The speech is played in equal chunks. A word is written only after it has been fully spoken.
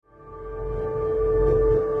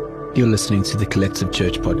You're listening to the Collective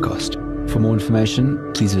Church podcast. For more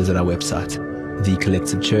information, please visit our website,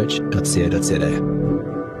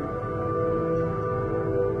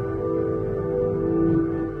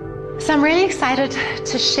 thecollectivechurch.co.za. So I'm really excited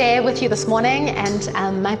to share with you this morning,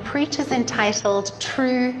 and my preach is entitled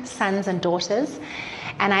True Sons and Daughters.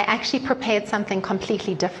 And I actually prepared something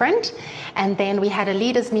completely different. And then we had a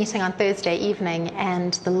leaders meeting on Thursday evening,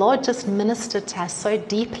 and the Lord just ministered to us so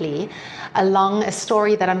deeply along a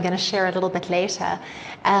story that I'm going to share a little bit later,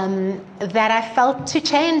 that I felt to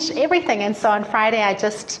change everything. And so on Friday, I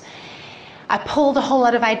pulled a whole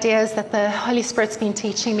lot of ideas that the Holy Spirit's been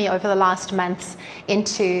teaching me over the last months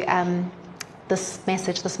into this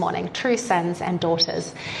message this morning, True Sons and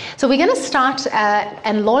Daughters. So we're going to start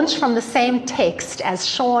and launch from the same text as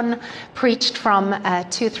Sean preached from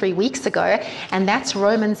 2-3 weeks ago, and that's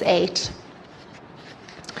Romans 8,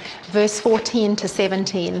 verse 14 to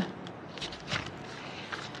 17.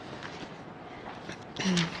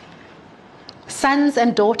 Sons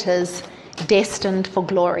and daughters destined for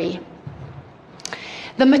glory.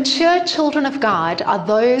 The mature children of God are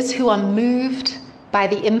those who are moved by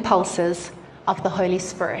the impulses of the Holy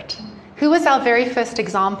Spirit. Who was our very first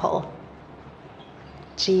example?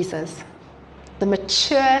 Jesus, the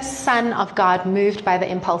mature Son of God, moved by the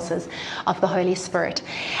impulses of the Holy Spirit.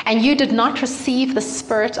 And you did not receive the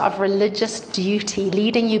spirit of religious duty,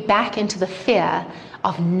 leading you back into the fear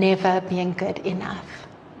of never being good enough.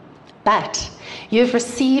 But you've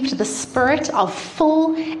received the spirit of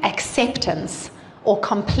full acceptance or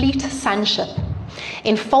complete sonship,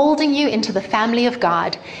 enfolding you into the family of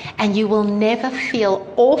God, and you will never feel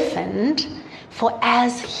orphaned, for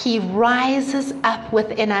as He rises up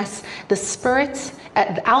within us,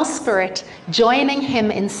 our spirit, joining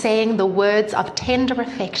Him in saying the words of tender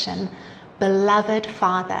affection, beloved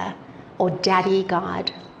Father, or Daddy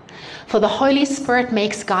God. For the Holy Spirit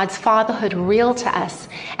makes God's fatherhood real to us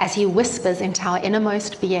as He whispers into our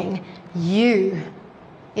innermost being, you,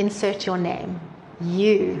 insert your name,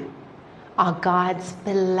 you are God's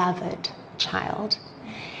beloved child.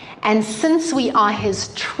 And since we are His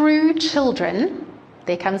true children,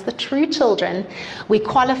 there comes the true children, we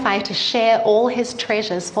qualify to share all His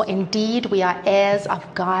treasures, for indeed we are heirs of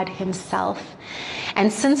God Himself.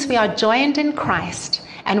 And since we are joined in Christ,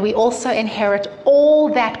 and we also inherit all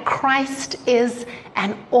that Christ is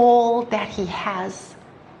and all that He has.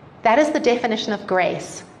 That is the definition of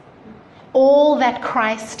grace. All that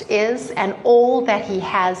Christ is and all that He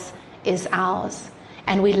has is ours,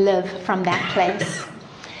 and we live from that place.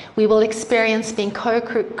 We will experience being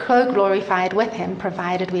co-glorified with Him,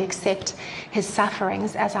 provided we accept His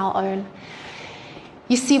sufferings as our own.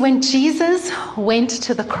 You see, when Jesus went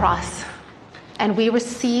to the cross and we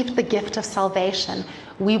received the gift of salvation,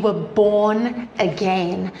 we were born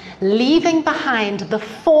again, leaving behind the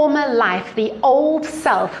former life, the old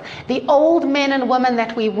self, the old men and women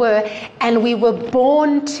that we were, and we were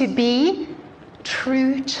born to be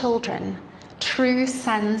true children, true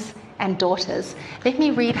sons and daughters. Let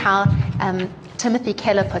me read how Timothy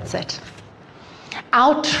Keller puts it.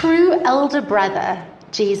 Our true elder brother,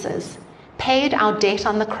 Jesus, paid our debt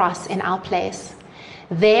on the cross in our place.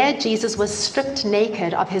 There, Jesus was stripped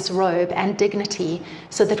naked of His robe and dignity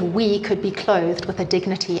so that we could be clothed with a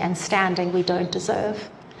dignity and standing we don't deserve.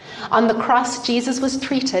 On the cross, Jesus was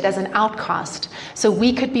treated as an outcast so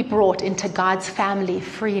we could be brought into God's family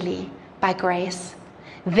freely by grace.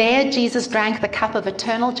 There, Jesus drank the cup of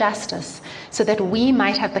eternal justice so that we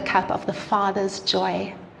might have the cup of the Father's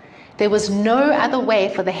joy. There was no other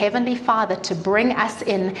way for the Heavenly Father to bring us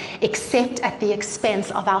in except at the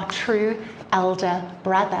expense of our true elder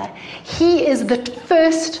brother. He is the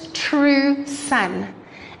first true son,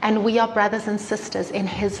 and we are brothers and sisters in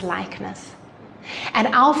His likeness. And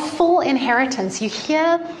our full inheritance, you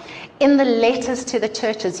hear in the letters to the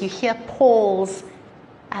churches, you hear Paul's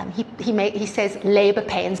he says labor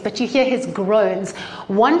pains, but you hear his groans,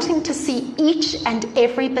 wanting to see each and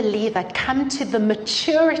every believer come to the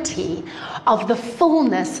maturity of the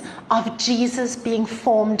fullness of Jesus being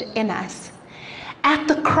formed in us. At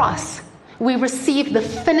the cross, we receive the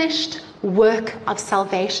finished work of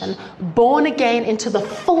salvation, born again into the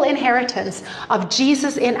full inheritance of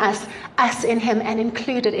Jesus in us in Him, and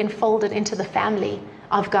included, enfolded into the family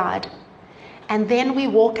of God. And then we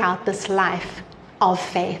walk out this life of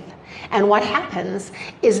faith. And what happens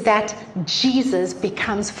is that Jesus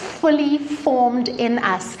becomes fully formed in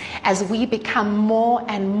us as we become more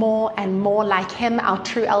and more and more like Him, our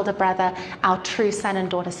true elder brother, our true son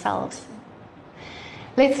and daughter selves.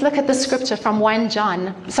 Let's look at the scripture from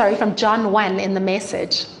John 1 in the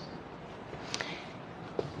Message.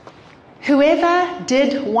 Whoever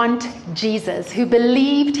did want Jesus, who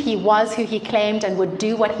believed he was who he claimed and would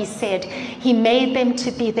do what he said, he made them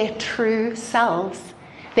to be their true selves,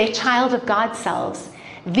 their child of God selves.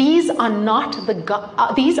 These are the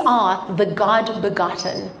God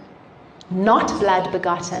begotten, not blood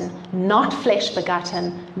begotten, not flesh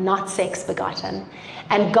begotten, not sex begotten.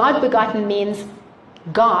 And God begotten means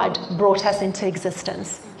God brought us into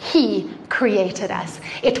existence. He created us.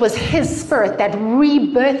 It was his spirit that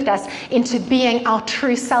rebirthed us into being our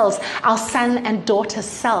true selves, our son and daughter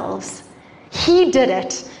selves. He did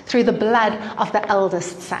it through the blood of the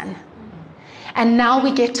eldest son. And now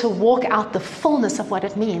we get to walk out the fullness of what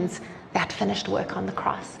it means, that finished work on the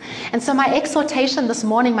cross. And so my exhortation this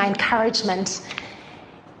morning, my encouragement,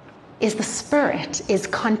 is the Spirit is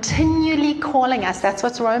continually calling us. That's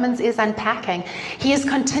what Romans is unpacking. He is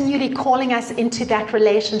continually calling us into that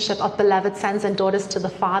relationship of beloved sons and daughters to the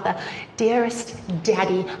Father. Dearest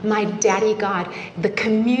Daddy, my Daddy God. The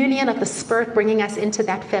communion of the Spirit bringing us into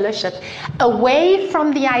that fellowship, away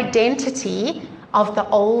from the identity of the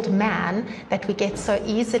old man that we get so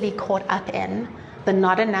easily caught up in, the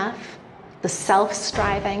not enough, the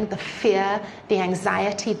self-striving, the fear, the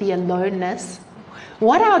anxiety, the aloneness.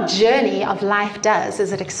 What our journey of life does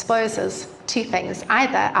is it exposes two things,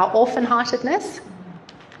 either our orphan-heartedness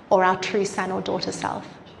or our true son or daughter self.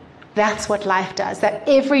 That's what life does. That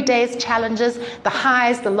every day's challenges, the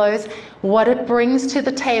highs, the lows, what it brings to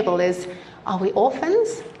the table is, are we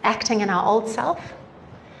orphans acting in our old self?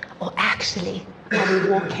 Or actually, are we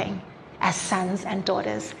walking as sons and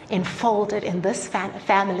daughters, enfolded in this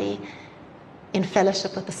family, in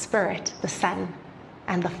fellowship with the Spirit, the Son,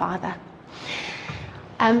 and the Father?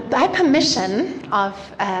 By permission of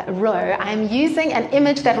Ro, I'm using an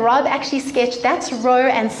image that Rob actually sketched. That's Ro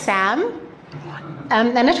and Sam.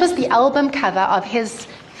 And it was the album cover of his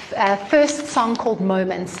first song called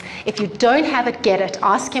Moments. If you don't have it, get it.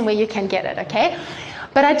 Ask him where you can get it, okay?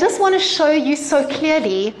 But I just want to show you so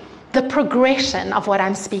clearly the progression of what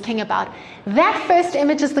I'm speaking about. That first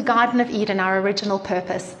image is the Garden of Eden, our original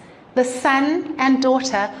purpose. The son and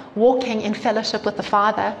daughter walking in fellowship with the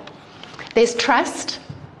Father. There's trust,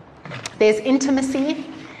 there's intimacy,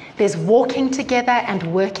 there's walking together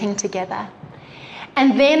and working together.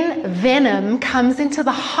 And then venom comes into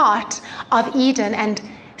the heart of Eden and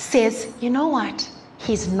says, you know what?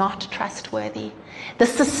 He's not trustworthy. The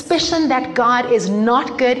suspicion that God is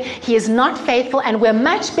not good, he is not faithful, and we're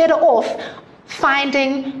much better off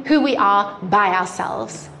finding who we are by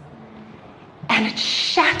ourselves. And it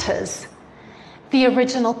shatters the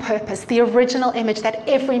original purpose, the original image that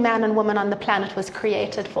every man and woman on the planet was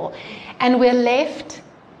created for. And we're left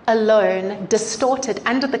alone, distorted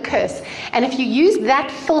under the curse. And if you use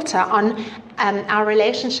that filter on our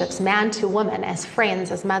relationships, man to woman, as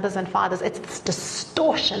friends, as mothers and fathers, it's this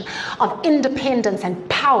distortion of independence and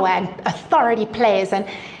power and authority plays, and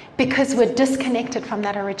because we're disconnected from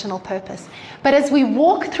that original purpose. But as we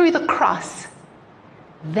walk through the cross,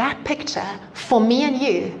 that picture for me and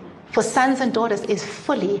you, for sons and daughters, is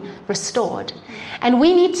fully restored. And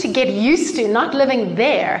we need to get used to not living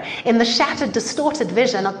there in the shattered, distorted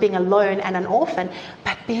vision of being alone and an orphan,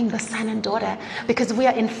 but being the son and daughter, because we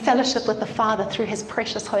are in fellowship with the Father through his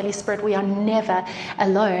precious Holy Spirit. We are never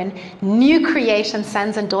alone. New creation,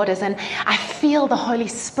 sons and daughters. And I feel the Holy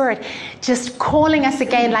Spirit just calling us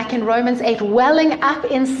again, like in Romans 8, welling up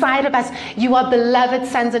inside of us. You are beloved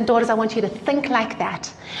sons and daughters. I want you to think like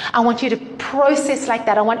that. I want you to process like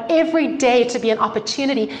that. I want every day to be an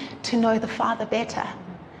opportunity to know the Father better,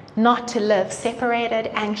 not to live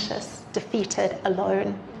separated, anxious, defeated,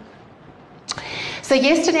 alone. So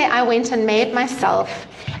yesterday I went and made myself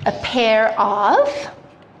a pair of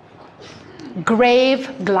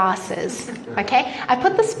grave glasses. Okay, I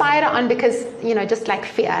put the spider on because, just like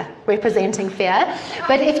fear, representing fear.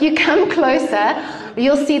 But if you come closer,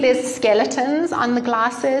 you'll see there's skeletons on the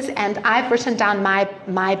glasses, and I've written down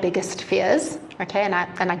my biggest fears. Okay, and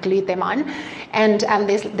I glued them on, and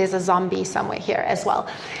there's a zombie somewhere here as well.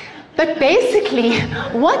 But basically,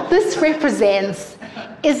 what this represents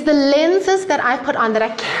is the lenses that I put on that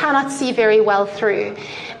I cannot see very well through,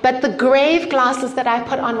 but the grave glasses that I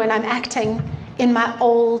put on when I'm acting in my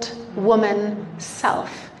old woman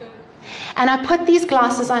self. And I put these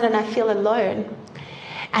glasses on and I feel alone.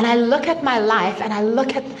 And I look at my life, and I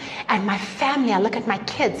look at my family, I look at my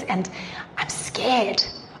kids, and I'm scared.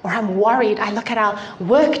 Or I'm worried. I look at our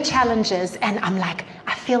work challenges and I'm like,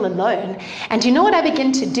 I feel alone. And you know what I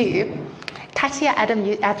begin to do? Katia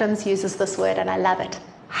Adams uses this word and I love it.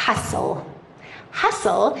 Hustle.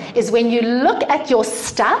 Hustle is when you look at your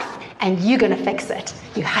stuff and you're going to fix it.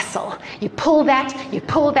 You hustle. You pull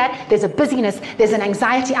that. There's a busyness. There's an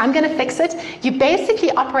anxiety. I'm going to fix it. You're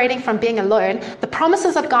basically operating from being alone. The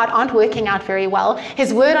promises of God aren't working out very well.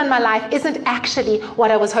 His word on my life isn't actually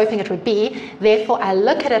what I was hoping it would be. Therefore, I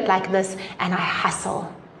look at it like this and I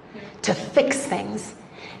hustle to fix things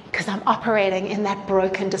because I'm operating in that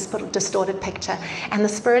broken, distorted picture. And the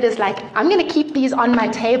Spirit is like, I'm going to keep these on my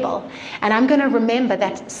table. And I'm going to remember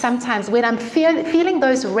that sometimes when I'm feeling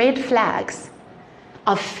those red flags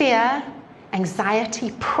of fear,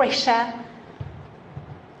 anxiety, pressure,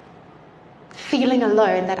 feeling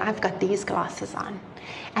alone, that I've got these glasses on.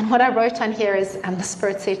 And what I wrote on here is, the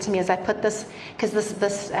Spirit said to me as I put this, because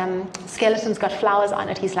this skeleton's got flowers on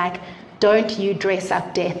it, he's like, don't you dress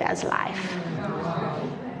up death as life.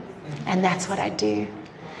 And that's what I do.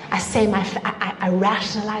 I say I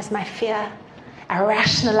rationalize my fear. I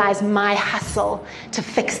rationalize my hustle to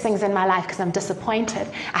fix things in my life because I'm disappointed.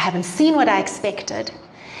 I haven't seen what I expected.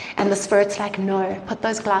 And the Spirit's like, no, put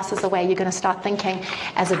those glasses away. You're going to start thinking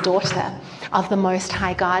as a daughter of the Most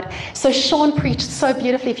High God. So Sean preached so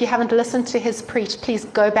beautifully. If you haven't listened to his preach, please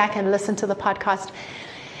go back and listen to the podcast.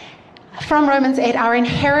 From Romans 8, our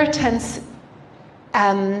inheritance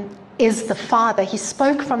is the Father. He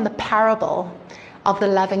spoke from the parable of the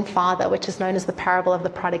loving Father, which is known as the parable of the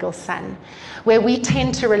prodigal son, where we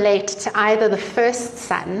tend to relate to either the first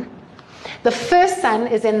son. The first son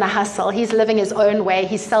is in the hustle. He's living his own way.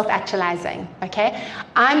 He's self-actualizing, okay?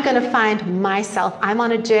 I'm going to find myself. I'm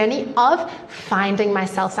on a journey of finding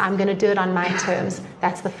myself, so I'm going to do it on my terms.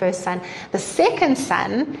 That's the first son. The second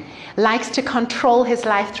son likes to control his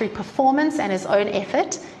life through performance and his own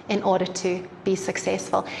effort in order to be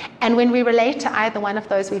successful. And when we relate to either one of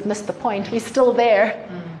those, we've missed the point. We're still there.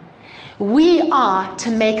 We are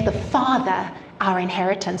to make the Father our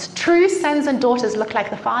inheritance. True sons and daughters look like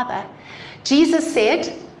the Father. Jesus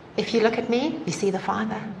said, if you look at me, you see the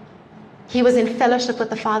Father. He was in fellowship with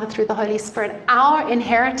the Father through the Holy Spirit. Our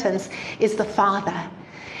inheritance is the Father.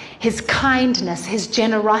 His kindness, his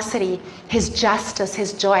generosity, his justice,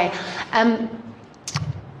 his joy.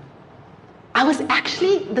 I was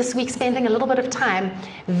actually this week spending a little bit of time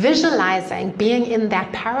visualizing being in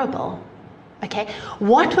that parable. Okay,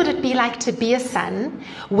 what would it be like to be a son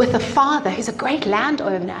with a father who's a great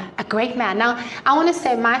landowner, a great man? Now, I want to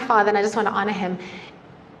say my father, and I just want to honor him,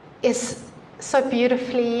 is so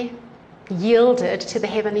beautifully yielded to the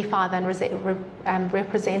Heavenly Father and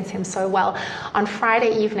represents him so well. On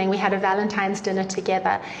Friday evening, we had a Valentine's dinner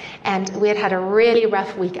together, and we had had a really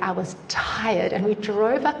rough week. I was tired, and we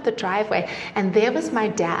drove up the driveway, and there was my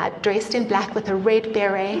dad, dressed in black with a red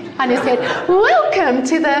beret on his head. Welcome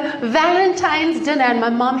to the Valentine's dinner, and my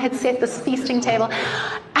mom had set this feasting table.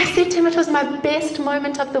 I said to him it was my best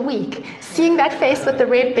moment of the week, seeing that face with the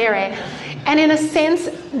red beret. And in a sense,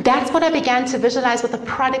 that's what I began to visualize with the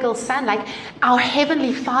prodigal son. Like, our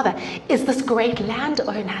Heavenly Father is this great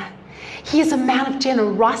landowner. He is a man of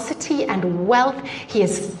generosity and wealth. He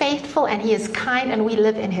is faithful and he is kind, and we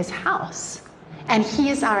live in his house. And he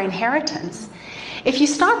is our inheritance. If you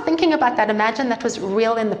start thinking about that, imagine that was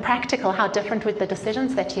real in the practical. How different would the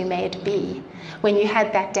decisions that you made be when you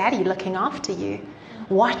had that daddy looking after you,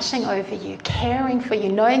 watching over you, caring for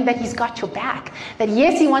you, knowing that he's got your back, that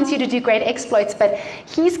yes, he wants you to do great exploits, but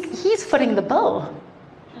he's footing the bill.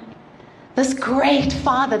 This great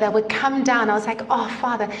Father that would come down. I was like, oh,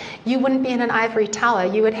 Father, you wouldn't be in an ivory tower.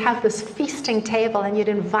 You would have this feasting table, and you'd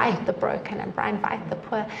invite the broken and invite the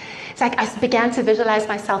poor. It's like I began to visualize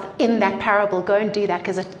myself in that parable. Go and do that,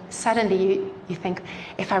 because suddenly you think,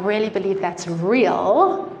 if I really believe that's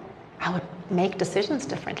real, I would make decisions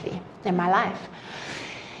differently in my life.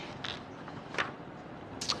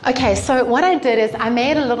 Okay, so what I did is I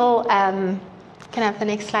made a little, can I have the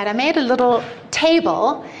next slide? I made a little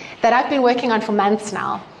table that I've been working on for months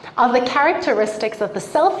now of the characteristics of the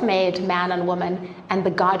self-made man and woman and the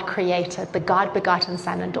God-created, the God-begotten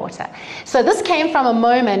son and daughter. So this came from a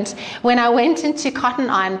moment when I went into Cotton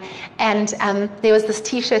On, and there was this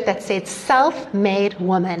t-shirt that said self-made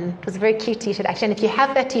woman. It was a very cute t-shirt, actually, and if you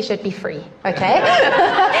have that t-shirt, be free, okay?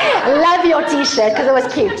 Love your t-shirt, because it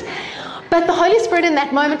was cute. But the Holy Spirit in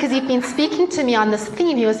that moment, because he'd been speaking to me on this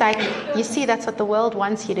theme, he was like, you see, that's what the world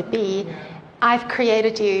wants you to be. I've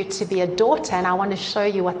created you to be a daughter, and I want to show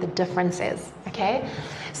you what the difference is, okay?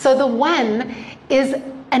 So the one is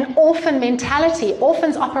an orphan mentality.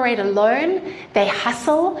 Orphans operate alone. They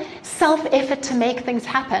hustle, self-effort to make things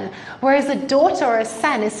happen. Whereas a daughter or a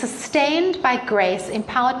son is sustained by grace,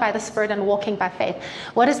 empowered by the Spirit, and walking by faith.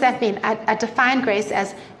 What does that mean? I define grace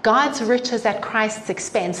as God's riches at Christ's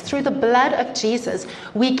expense. Through the blood of Jesus,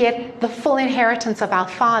 we get the full inheritance of our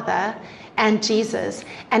Father, and Jesus.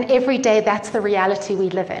 And every day, that's the reality we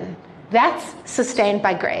live in. That's sustained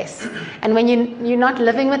by grace. And when you're not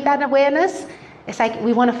living with that awareness, it's like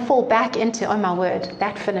we want to fall back into, oh my word,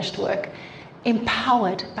 that finished work.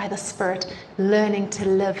 Empowered by the Spirit, learning to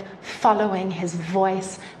live, following His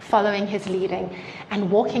voice, following His leading.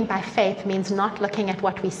 And walking by faith means not looking at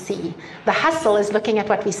what we see. The hustle is looking at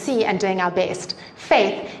what we see and doing our best.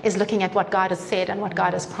 Faith is looking at what God has said and what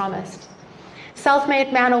God has promised.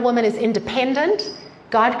 Self-made man or woman is independent.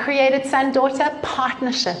 God created son, daughter,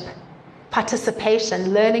 partnership,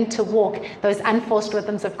 participation, learning to walk, those unforced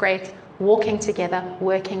rhythms of grace, walking together,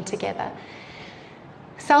 working together.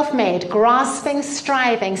 Self-made, grasping,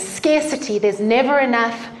 striving, scarcity, there's never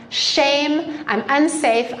enough, shame, I'm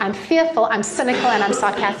unsafe, I'm fearful, I'm cynical, and I'm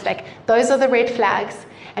sarcastic. Those are the red flags.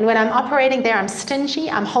 And when I'm operating there, I'm stingy,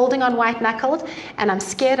 I'm holding on white-knuckled, and I'm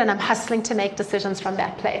scared, and I'm hustling to make decisions from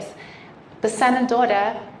that place. The son and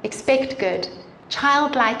daughter expect good,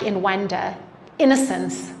 childlike in wonder,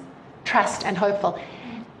 innocence, trust, and hopeful.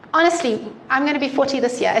 Honestly, I'm going to be 40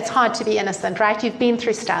 this year. It's hard to be innocent, right? You've been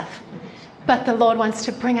through stuff. But the Lord wants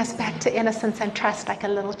to bring us back to innocence and trust like a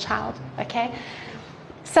little child, okay?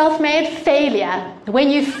 Self-made failure. When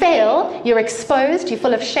you fail, you're exposed, you're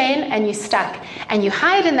full of shame, and you're stuck. And you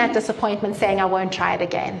hide in that disappointment saying, I won't try it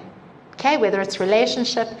again. Okay? Whether it's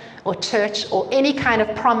relationship or church or any kind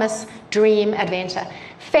of promise, dream, adventure.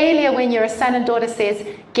 Failure when you're a son and daughter says,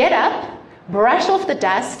 get up, brush off the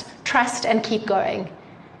dust, trust, and keep going.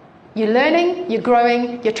 You're learning, you're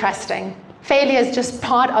growing, you're trusting. Failure is just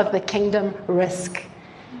part of the kingdom risk.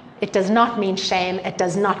 It does not mean shame. It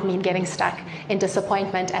does not mean getting stuck in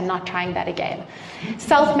disappointment and not trying that again.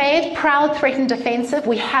 Self-made, proud, threatened, defensive.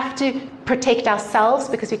 We have to protect ourselves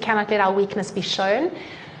because we cannot let our weakness be shown.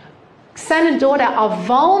 Son and daughter are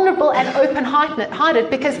vulnerable and open-hearted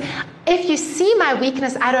because if you see my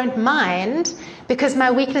weakness, I don't mind because my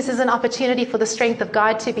weakness is an opportunity for the strength of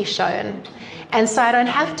God to be shown. And so I don't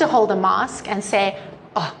have to hold a mask and say,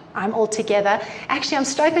 oh, I'm all together. Actually, I'm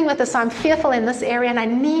struggling with this. So I'm fearful in this area and I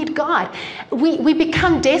need God. We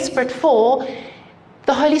become desperate for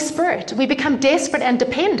the Holy Spirit. We become desperate and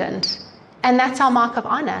dependent. And that's our mark of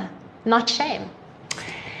honor, not shame.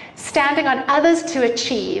 Standing on others to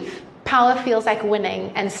achieve. Power feels like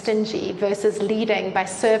winning and stingy versus leading by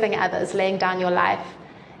serving others, laying down your life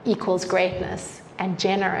equals greatness and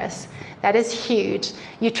generous. That is huge.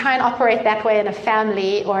 You try and operate that way in a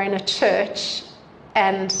family or in a church,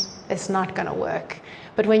 and it's not going to work.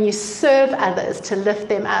 But when you serve others to lift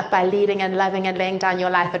them up by leading and loving and laying down your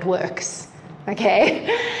life, it works. Okay?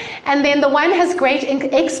 And then the one has great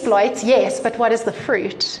exploits, yes, but what is the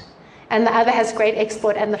fruit? And the other has great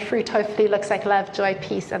exploit, and the fruit hopefully looks like love, joy,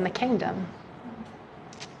 peace, and the kingdom.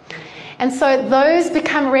 And so those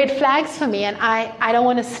become red flags for me, and I don't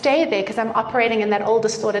want to stay there because I'm operating in that old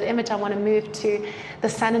distorted image. I want to move to the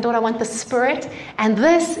son and daughter. I want the Spirit. And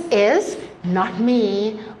this is not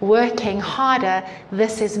me working harder.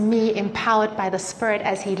 This is me empowered by the Spirit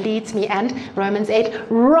as He leads me. And Romans 8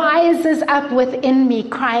 rises up within me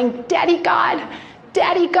crying, Daddy God,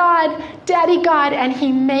 Daddy God, Daddy God, and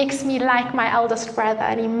He makes me like my eldest brother,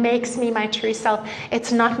 and He makes me my true self.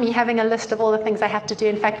 It's not me having a list of all the things I have to do.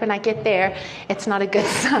 In fact, when I get there, it's not a good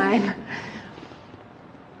sign.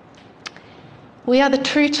 We are the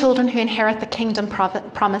true children who inherit the kingdom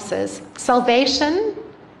promises. Salvation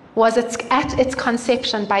was at its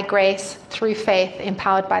conception by grace through faith,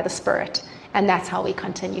 empowered by the Spirit, and that's how we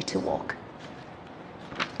continue to walk.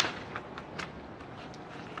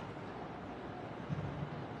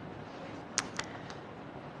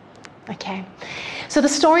 Okay, so the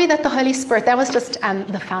story that the Holy Spirit, that was just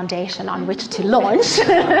the foundation on which to launch.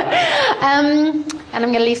 And I'm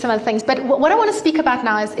going to leave some other things. But what I want to speak about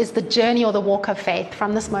now is the journey or the walk of faith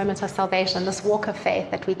from this moment of salvation, this walk of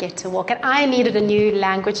faith that we get to walk. And I needed a new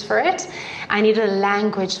language for it. I needed a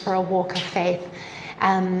language for a walk of faith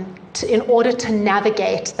in order to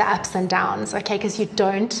navigate the ups and downs, okay, because you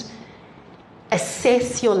don't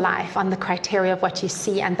assess your life on the criteria of what you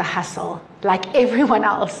see and the hustle, like everyone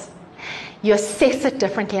else. You assess it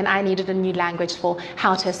differently, and I needed a new language for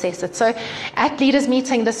how to assess it. So at leaders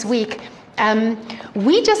meeting this week,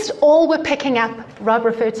 we just all were picking up, Rob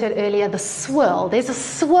referred to it earlier, the swirl. There's a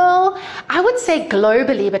swirl, I would say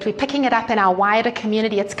globally, but we're picking it up in our wider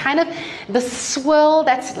community. It's kind of the swirl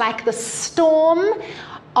that's like the storm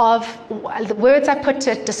of the words I put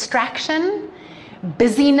to it: distraction,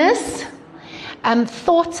 busyness,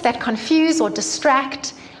 thoughts that confuse or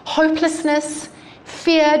distract, hopelessness,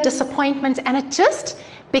 fear, disappointment, and it just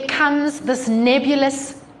becomes this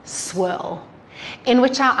nebulous swirl in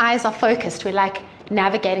which our eyes are focused. We're like,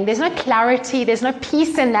 navigating. There's no clarity, there's no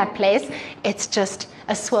peace in that place. It's just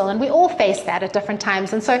a swirl, and we all face that at different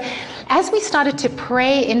times. And so as we started to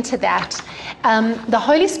pray into that, the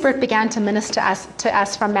Holy Spirit began to minister to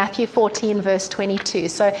us from Matthew 14 verse 22.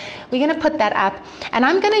 So we're going to put that up, and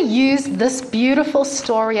I'm going to use this beautiful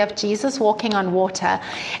story of Jesus walking on water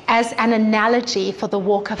as an analogy for the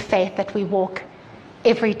walk of faith that we walk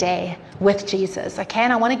every day with Jesus, okay?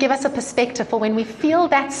 And I want to give us a perspective for when we feel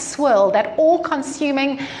that swirl, that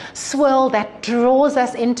all-consuming swirl that draws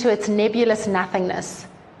us into its nebulous nothingness,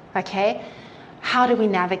 okay? How do we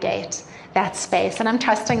navigate that space? And I'm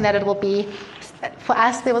trusting that it will be, for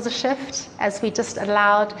us, there was a shift as we just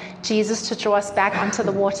allowed Jesus to draw us back onto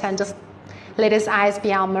the water and just let his eyes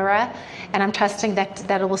be our mirror. And I'm trusting that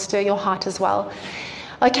it will stir your heart as well.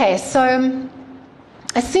 Okay, so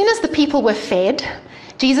as soon as the people were fed,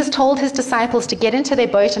 Jesus told his disciples to get into their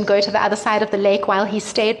boat and go to the other side of the lake while he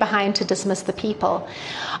stayed behind to dismiss the people.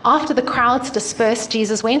 After the crowds dispersed,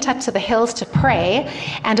 Jesus went up to the hills to pray,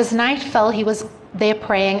 and as night fell, he was there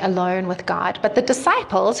praying alone with God. But the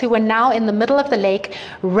disciples, who were now in the middle of the lake,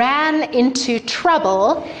 ran into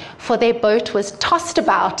trouble, for their boat was tossed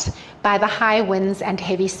about by the high winds and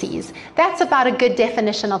heavy seas. That's about a good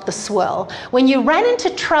definition of the swirl. When you run into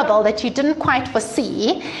trouble that you didn't quite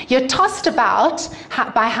foresee, you're tossed about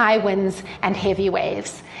by high winds and heavy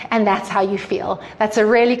waves. And that's how you feel. That's a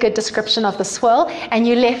really good description of the swirl. And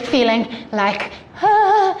you're left feeling like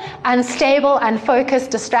unstable, unfocused,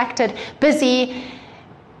 distracted, busy,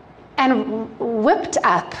 and whipped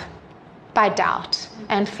up by doubt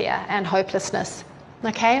and fear and hopelessness.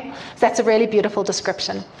 Okay, so that's a really beautiful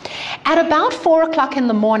description. At about 4 o'clock in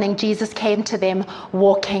the morning, Jesus came to them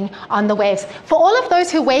walking on the waves. For all of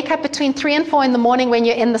those who wake up between 3 and 4 in the morning when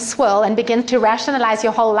you're in the swirl and begin to rationalize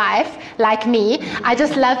your whole life, like me, I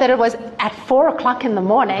just love that it was at 4 o'clock in the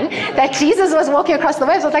morning that Jesus was walking across the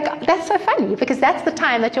waves. I was like, that's so funny, because that's the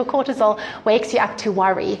time that your cortisol wakes you up to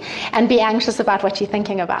worry and be anxious about what you're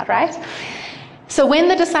thinking about, right? So when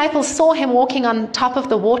the disciples saw him walking on top of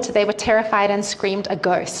the water, they were terrified and screamed, "A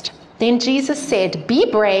ghost." Then Jesus said,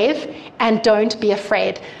 "Be brave and don't be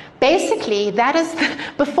afraid." Basically, that is,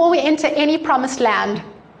 before we enter any promised land,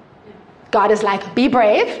 God is like, be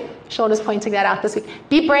brave. Sean is pointing that out this week.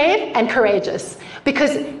 Be brave and courageous.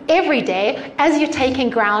 Because every day, as you're taking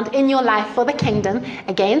ground in your life for the kingdom,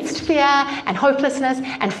 against fear and hopelessness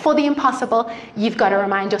and for the impossible, you've got to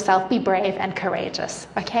remind yourself, be brave and courageous,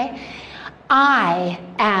 okay? I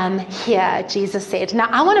am here, Jesus said. Now,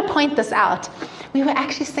 I want to point this out. We were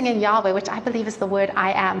actually singing Yahweh, which I believe is the word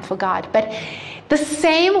I am for God. But the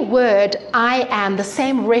same word, I am, the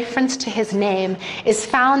same reference to his name, is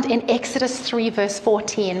found in Exodus 3, verse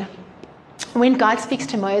 14, when God speaks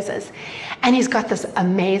to Moses. And he's got this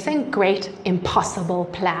amazing, great, impossible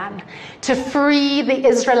plan to free the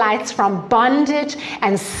Israelites from bondage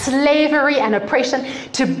and slavery and oppression,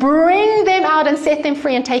 to bring them out and set them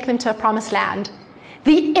free and take them to a promised land.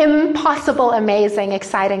 The impossible, amazing,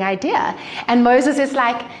 exciting idea. And Moses is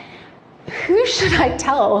like, who should I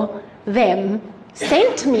tell them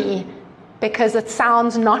sent me? Because it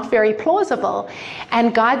sounds not very plausible.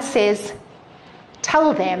 And God says,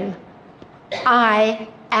 tell them, I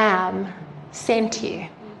am sent you.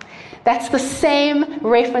 That's the same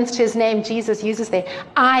reference to his name Jesus uses there.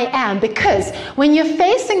 I am. Because when you're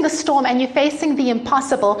facing the storm and you're facing the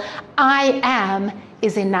impossible, I am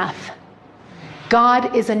is enough.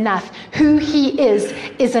 God is enough. Who he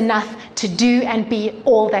is enough to do and be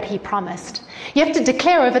all that he promised. You have to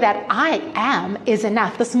declare over that I am is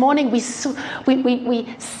enough. This morning we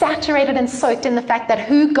saturated and soaked in the fact that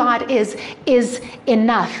who God is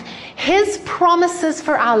enough. His promises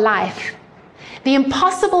for our life, the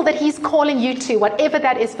impossible that he's calling you to, whatever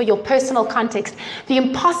that is for your personal context, the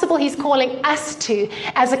impossible he's calling us to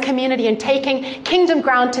as a community and taking kingdom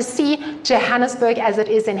ground to see Johannesburg as it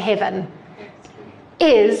is in heaven,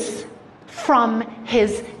 is from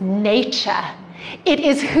his nature. It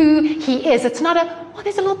is who he is. It's not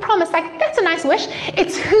there's a little promise, like, that's a nice wish.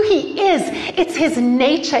 It's who he is. It's his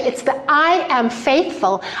nature. It's the I am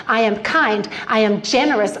faithful. I am kind. I am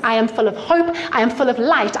generous. I am full of hope. I am full of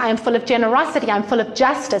light. I am full of generosity. I'm full of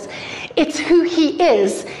justice. It's who he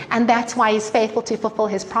is. And that's why he's faithful to fulfill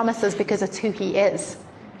his promises, because it's who he is.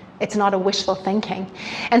 It's not a wishful thinking.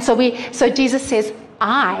 And so Jesus says,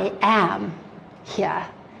 I am here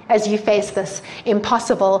as you face this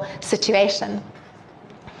impossible situation.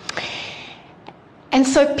 And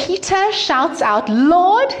so Peter shouts out,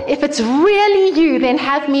 Lord, if it's really you, then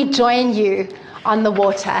have me join you on the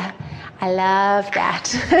water. I love that.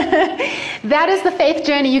 That is the faith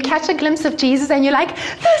journey. You catch a glimpse of Jesus and you're like,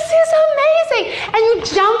 this is amazing. And you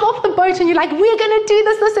jump off the boat and you're like, we're going to do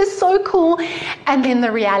this. This is so cool. And then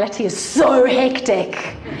the reality is so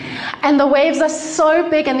hectic. And the waves are so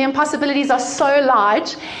big and the impossibilities are so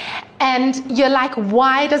large. And you're like,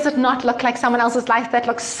 why does it not look like someone else's life that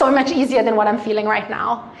looks so much easier than what I'm feeling right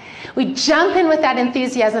now? We jump in with that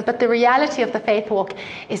enthusiasm, but the reality of the faith walk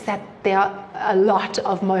is that there are a lot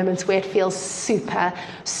of moments where it feels super,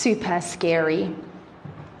 super scary.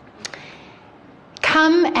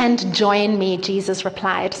 Come and join me, Jesus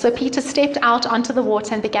replied. So Peter stepped out onto the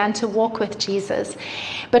water and began to walk with Jesus.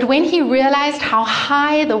 But when he realized how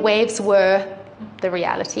high the waves were, the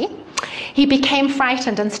reality, he became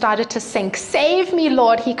frightened and started to sink. Save me,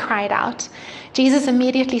 Lord, he cried out. Jesus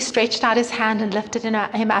immediately stretched out his hand and lifted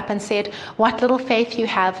him up and said, what little faith you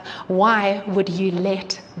have, why would you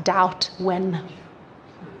let doubt win?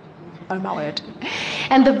 Oh my word.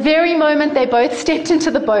 And the very moment they both stepped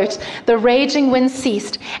into the boat, the raging wind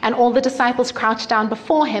ceased, and all the disciples crouched down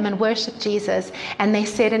before him and worshipped Jesus. And they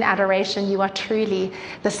said in adoration, you are truly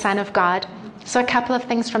the Son of God. So a couple of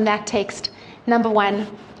things from that text. Number 1,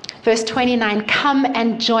 verse 29, come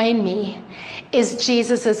and join me, is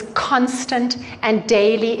Jesus' constant and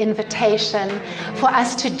daily invitation for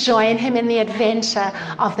us to join him in the adventure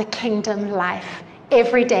of the kingdom life.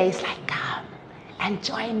 Every day is like, come and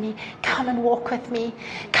join me. Come and walk with me.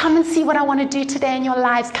 Come and see what I want to do today in your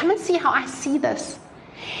lives. Come and see how I see this.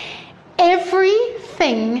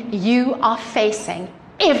 Everything you are facing,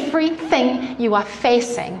 the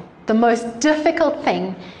most difficult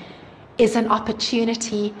thing is an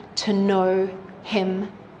opportunity to know him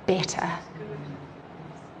better.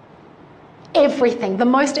 Everything, the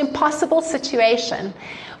most impossible situation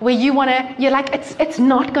where you're like, it's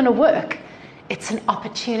not going to work. It's an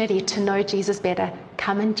opportunity to know Jesus better.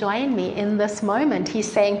 Come and join me in this moment, he's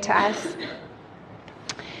saying to us.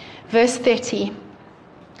 Verse 30.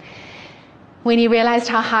 When he realized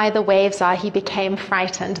how high the waves are, he became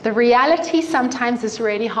frightened. The reality sometimes is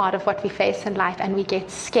really hard of what we face in life, and we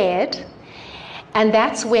get scared. And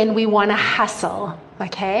that's when we want to hustle,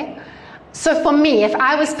 okay? So for me, if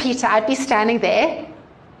I was Peter, I'd be standing there,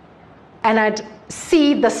 and I'd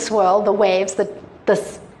see the swirl, the waves,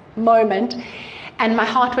 this moment, and my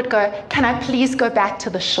heart would go, can I please go back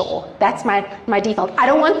to the shore? That's my default. I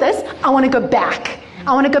don't want this. I want to go back.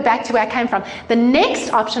 I want to go back to where I came from. The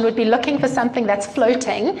next option would be looking for something that's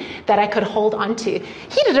floating that I could hold on to.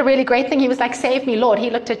 He did a really great thing. He was like, save me, Lord. He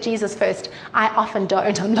looked at Jesus first. I often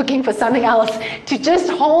don't. I'm looking for something else to just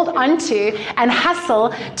hold on to and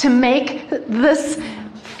hustle to make this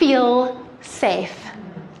feel safe.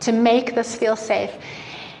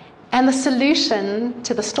 And the solution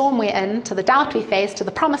to the storm we're in, to the doubt we face, to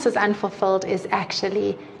the promises unfulfilled is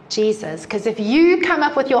actually Jesus. Because if you come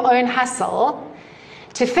up with your own hustle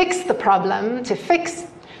to fix the problem, to fix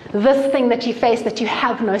this thing that you face that you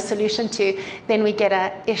have no solution to, then we get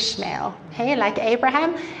a Ishmael. Hey, like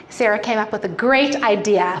Abraham, Sarah came up with a great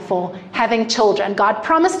idea for having children. God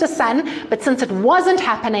promised a son, but since it wasn't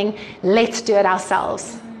happening, let's do it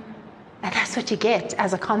ourselves. And that's what you get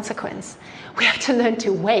as a consequence. We have to learn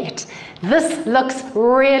to wait. This looks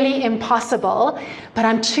really impossible, but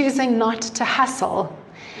I'm choosing not to hustle.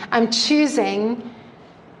 I'm choosing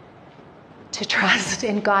to trust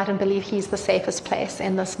in God and believe he's the safest place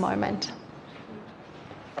in this moment.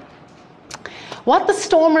 What the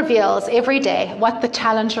storm reveals every day, what the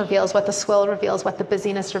challenge reveals, what the swirl reveals, what the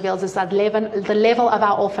busyness reveals is the level of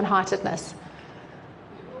our orphan-heartedness.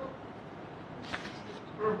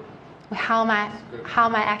 How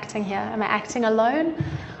am I acting here? Am I acting alone?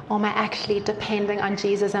 Or am I actually depending on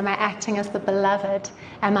Jesus? Am I acting as the beloved?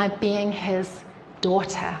 Am I being his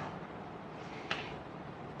daughter?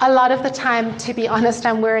 A lot of the time, to be honest,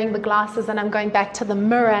 I'm wearing the glasses and I'm going back to the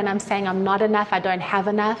mirror and I'm saying I'm not enough, I don't have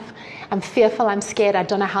enough, I'm fearful, I'm scared, I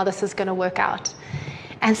don't know how this is going to work out.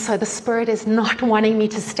 And so the Spirit is not wanting me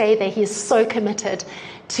to stay there. He is so committed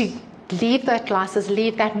to leave those glasses,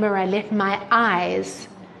 leave that mirror, let my eyes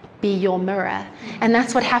be your mirror. And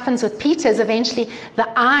that's what happens with Peter, is eventually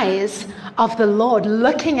the eyes of the Lord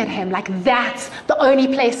looking at him, like that's the only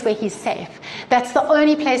place where he's safe. That's the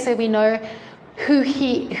only place where we know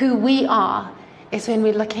who we are, is when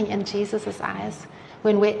we're looking in Jesus' eyes,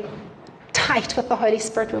 when we're tight with the Holy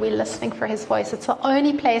Spirit, where we're listening for his voice. It's the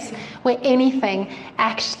only place where anything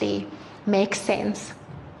actually makes sense.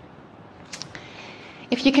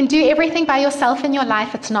 If you can do everything by yourself in your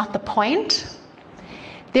life, it's not the point.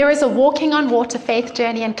 There is a walking on water faith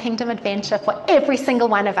journey and kingdom adventure for every single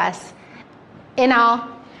one of us, in our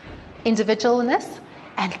individualness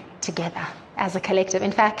and together as a collective.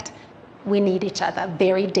 In fact, we need each other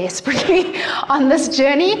very desperately on this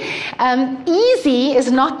journey. Easy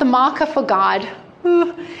is not the marker for God.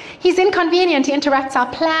 He's inconvenient. He interrupts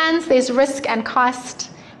our plans. There's risk and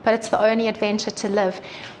cost, but it's the only adventure to live.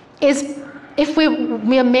 If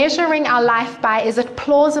we're measuring our life by, is it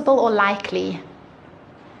plausible or likely?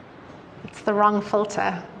 It's the wrong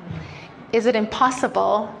filter. Is it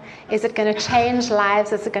impossible? Is it going to change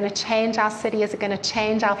lives? Is it going to change our city? Is it going to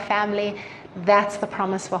change our family? That's the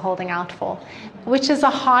promise we're holding out for, which is a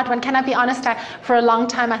hard one. Can I be honest? For a long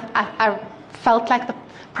time, I felt like the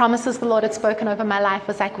promises the Lord had spoken over my life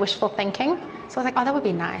was like wishful thinking. So I was like, oh, that would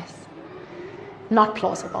be nice. Not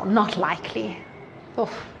plausible, not likely.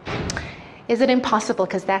 Oof. Is it impossible?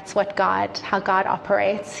 Because that's how God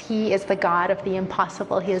operates. He is the God of the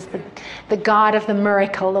impossible. He is the God of the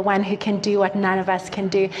miracle, the one who can do what none of us can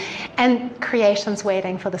do. And creation's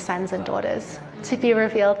waiting for the sons and daughters to be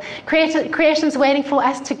revealed. Creation's waiting for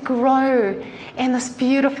us to grow in this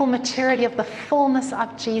beautiful maturity of the fullness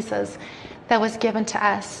of Jesus that was given to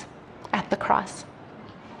us at the cross.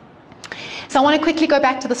 So I want to quickly go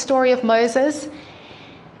back to the story of Moses.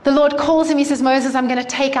 The Lord calls him. He says, Moses, I'm going to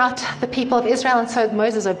take out the people of Israel. And so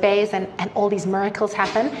Moses obeys, and all these miracles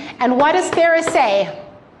happen. And what does Pharaoh say?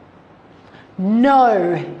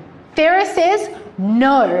 No. Pharaoh says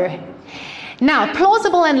no. Now,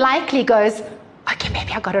 plausible and likely goes, okay,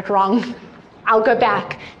 maybe I got it wrong. I'll go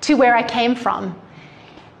back to where I came from.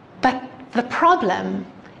 But the problem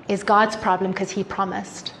is God's problem, because he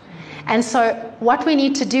promised. And so what we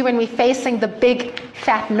need to do when we're facing the big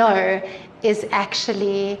fat no is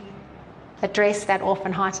actually address that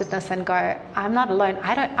orphan-heartedness and go, I'm not alone.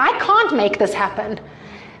 I can't make this happen.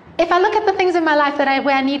 If I look at the things in my life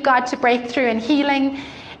where I need God to break through in healing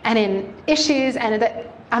and in issues, and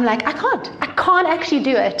I'm like, I can't actually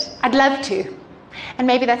do it. I'd love to. And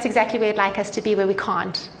maybe that's exactly where he'd like us to be, where we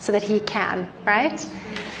can't, so that he can, right?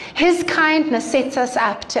 His kindness sets us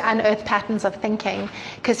up to unearth patterns of thinking,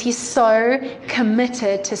 because he's so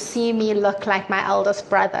committed to see me look like my eldest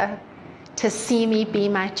brother, to see me be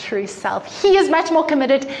my true self. He is much more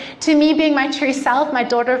committed to me being my true self, my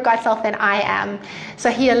daughter of God self, than I am. So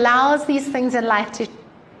he allows these things in life to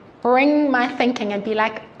bring my thinking and be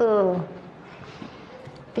like, oh,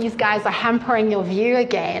 these guys are hampering your view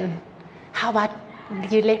again. How about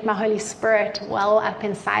you let my Holy Spirit well up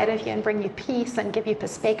inside of you and bring you peace and give you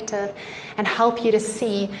perspective and help you to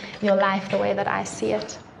see your life the way that I see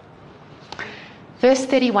it. Verse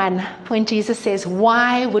 31, when Jesus says,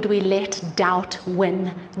 why would we let doubt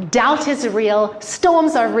win? Doubt is real,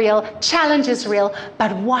 storms are real, challenge is real,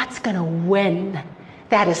 but what's going to win?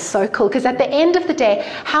 That is so cool, because at the end of the day,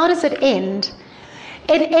 how does it end?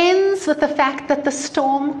 It ends with the fact that the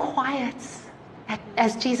storm quiets.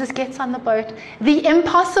 As Jesus gets on the boat, the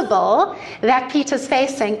impossible that Peter's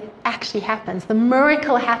facing actually happens. The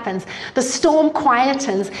miracle happens. The storm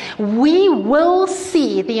quietens. We will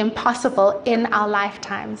see the impossible in our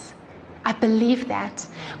lifetimes. I believe that.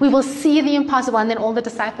 We will see the impossible, and then all the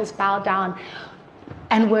disciples bow down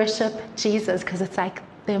and worship Jesus, because it's like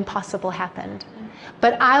the impossible happened.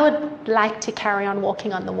 But I would like to carry on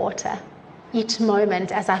walking on the water each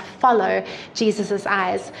moment as I follow Jesus'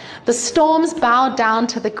 eyes. The storms bow down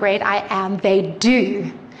to the great I am. They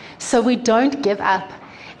do. So we don't give up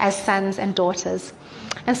as sons and daughters.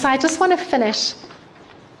 And so I just want to finish.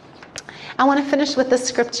 I want to finish with the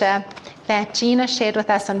scripture that Gina shared with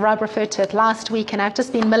us, and Rob referred to it last week, and I've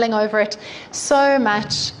just been mulling over it so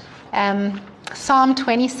much. Psalm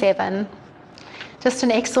 27, just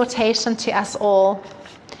an exhortation to us all.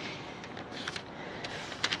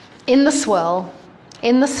 In the swirl,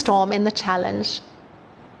 in the storm, in the challenge.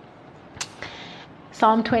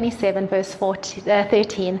 Psalm 27, verse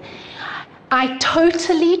 13. I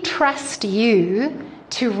totally trust you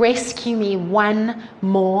to rescue me one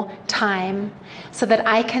more time, so that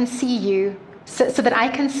I can see you, so that I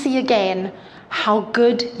can see again how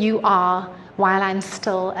good you are while I'm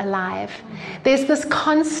still alive. There's this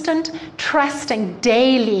constant trusting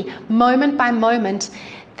daily, moment by moment,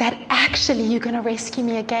 that actually you're going to rescue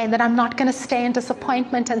me again, that I'm not going to stay in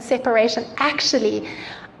disappointment and separation. Actually,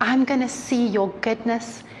 I'm going to see your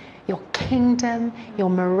goodness, your kingdom, your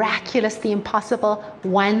miraculous, the impossible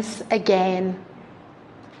once again.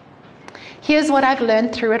 Here's what I've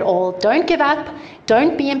learned through it all. Don't give up.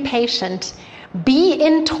 Don't be impatient. Be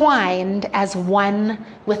entwined as one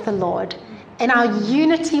with the Lord. In our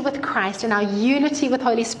unity with Christ, in our unity with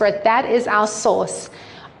Holy Spirit, that is our source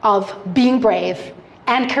of being brave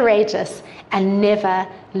and courageous and never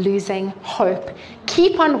losing hope.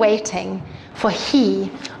 Keep on waiting, for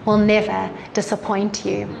he will never disappoint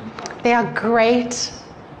you. There are great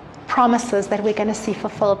promises that we're going to see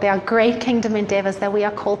fulfilled. There are great kingdom endeavors that we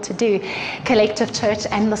are called to do, Collective Church.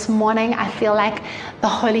 And this morning, I feel like the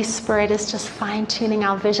Holy Spirit is just fine-tuning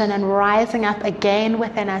our vision and rising up again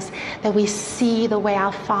within us, that we see the way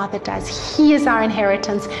our Father does. He is our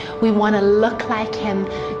inheritance. We want to look like Him,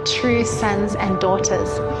 true sons and daughters.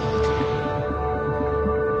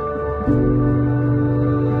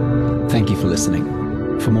 Thank you for listening.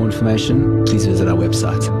 For more information, please visit our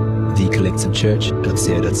website,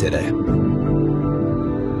 thecollectivechurch.co.za.